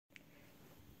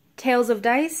Tales of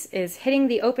Dice is hitting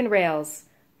the open rails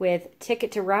with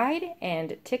Ticket to Ride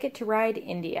and Ticket to Ride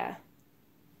India.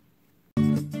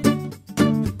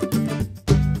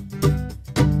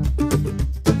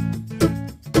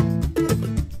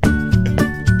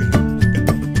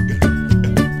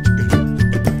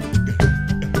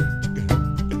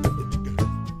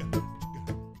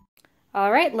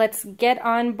 Alright, let's get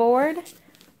on board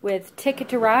with Ticket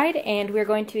to Ride, and we're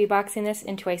going to be boxing this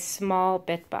into a small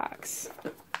BITBOX.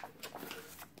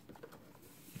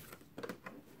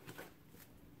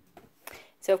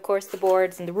 So of course the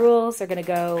boards and the rules are going to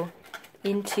go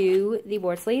into the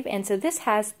board sleeve, and so this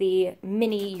has the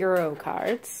mini Euro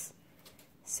cards,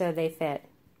 so they fit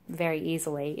very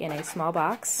easily in a small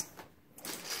box.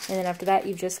 And then after that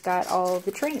you've just got all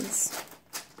the trains.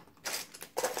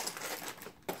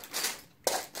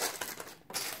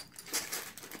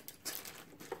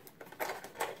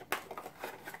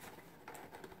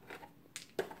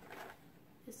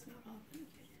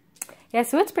 Yeah,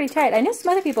 so it's pretty tight. I know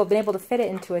some other people have been able to fit it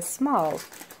into a small,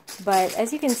 but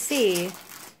as you can see,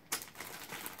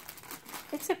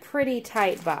 it's a pretty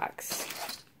tight box.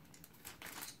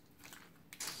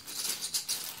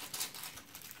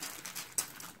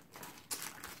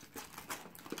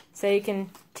 So you can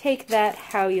take that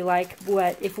how you like.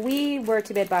 If we were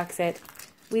to BITBOX it,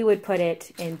 we would put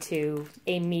it into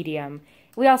a medium.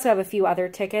 We also have a few other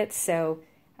tickets, so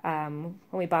when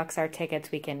we box our tickets,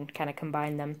 we can kind of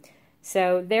combine them.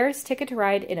 So there's Ticket to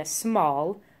Ride in a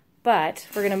small, but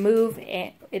we're going to move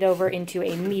it over into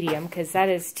a medium because that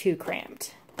is too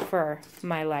cramped for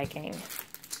my liking.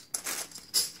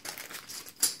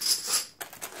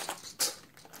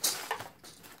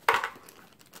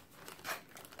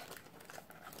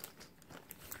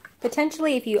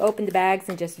 Potentially, if you opened the bags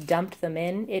and just dumped them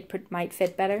in, it might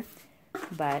fit better,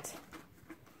 but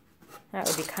that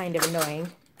would be kind of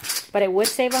annoying. But it would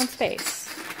save on space.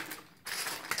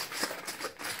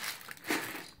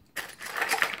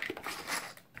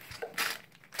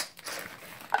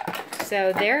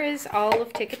 So there is all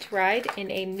of Ticket to Ride in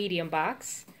a medium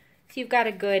box. So you've got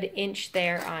a good inch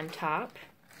there on top.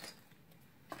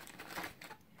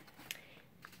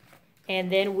 And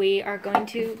then we are going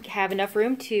to have enough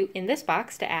room in this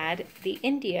box to add the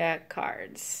India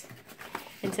cards.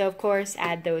 And so of course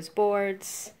add those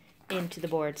boards into the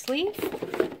board sleeve.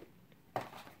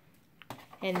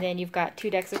 And then you've got 2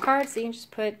 decks of cards, so you can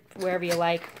just put wherever you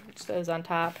like, just those on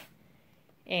top.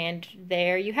 And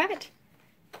there you have it.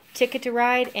 Ticket to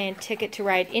Ride and Ticket to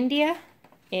Ride India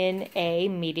in a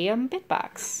medium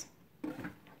BITBOX.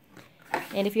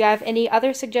 And if you have any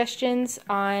other suggestions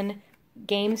on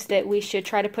games that we should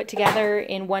try to put together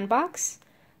in one box,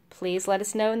 please let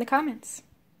us know in the comments.